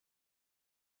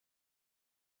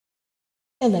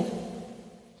Hello.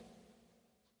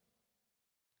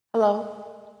 Hello.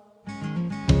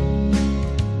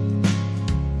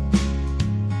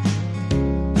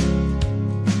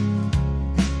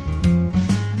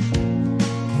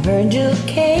 Virgil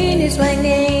Kane is my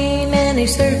name, and I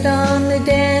served on the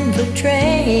Danville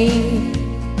train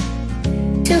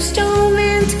till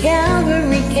Stoneman's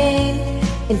cavalry came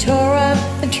and tore up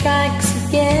the tracks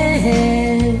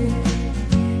again.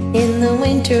 In the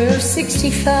winter of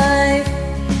 '65,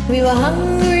 we were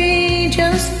hungry,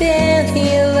 just barely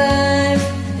alive.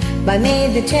 By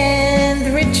May the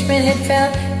 10th, Richmond had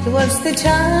fell. It was the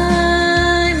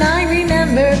time I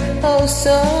remember oh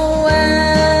so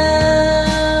well.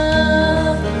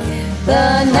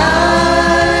 The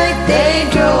night they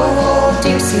drove old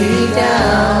Dixie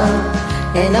down,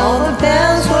 and all the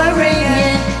bells were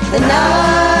ringing. The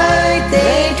night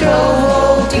they drove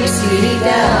old Dixie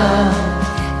down,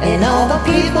 and all the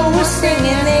people were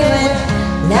singing. They went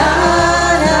na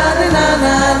na na na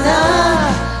na na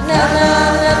na na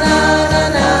na na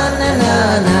na na na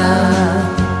na.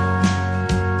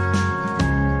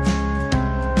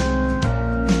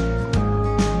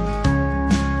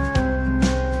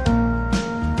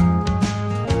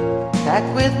 Back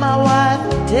with my wife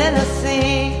in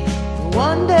Tennessee,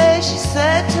 one day she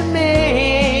said to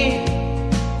me,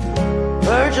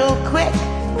 Virgil, quick,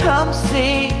 come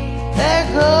see, there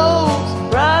goes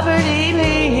Robert E.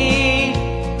 Lee.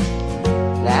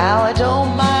 Now I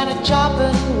don't mind a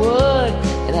chopping wood,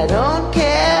 and I don't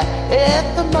care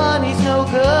if the money's no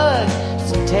good.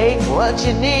 So take what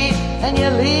you need and you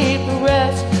leave the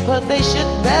rest, but they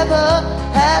should never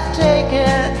have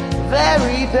taken the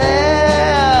very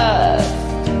best.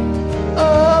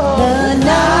 Oh, the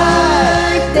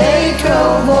night they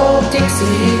drove old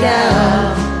Dixie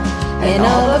down, and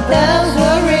all the bells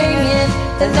were ringing.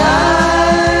 The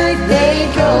night they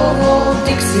drove old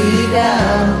Dixie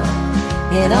down,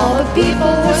 and all the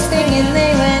people were singing.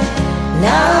 They went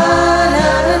na na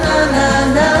na na na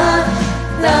na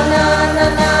na na na na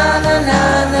na na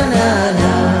na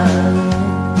na.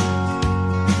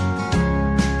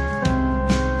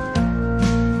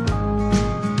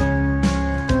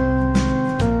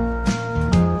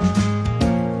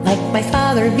 Like my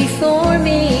father before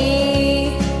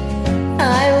me,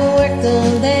 I will work the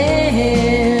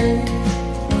land.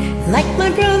 Like my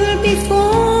brother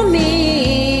before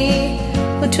me,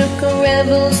 who took a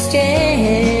rebel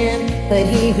stand. But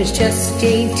he was just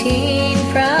 18,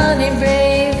 proud and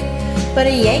brave, but a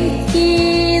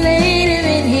Yankee laid him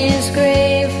in his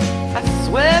grave. I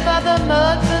swear by the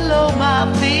mud below my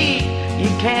feet, you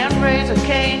can't raise a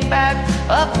cane back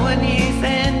up when he's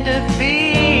in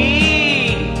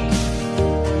defeat.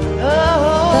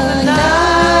 Oh, the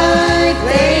night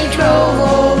they drove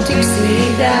old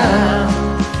Dixie down,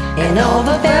 and all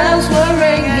the bells were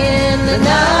ringing. The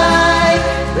night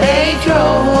they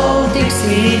drove old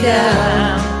Dixie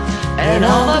down, and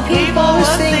all the people were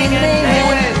singing. They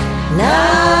went na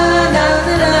na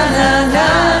na na na na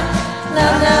na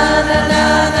na na na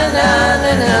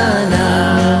na na na.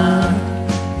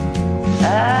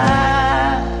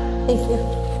 Thank you.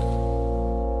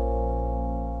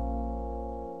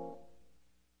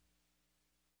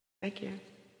 Thank you.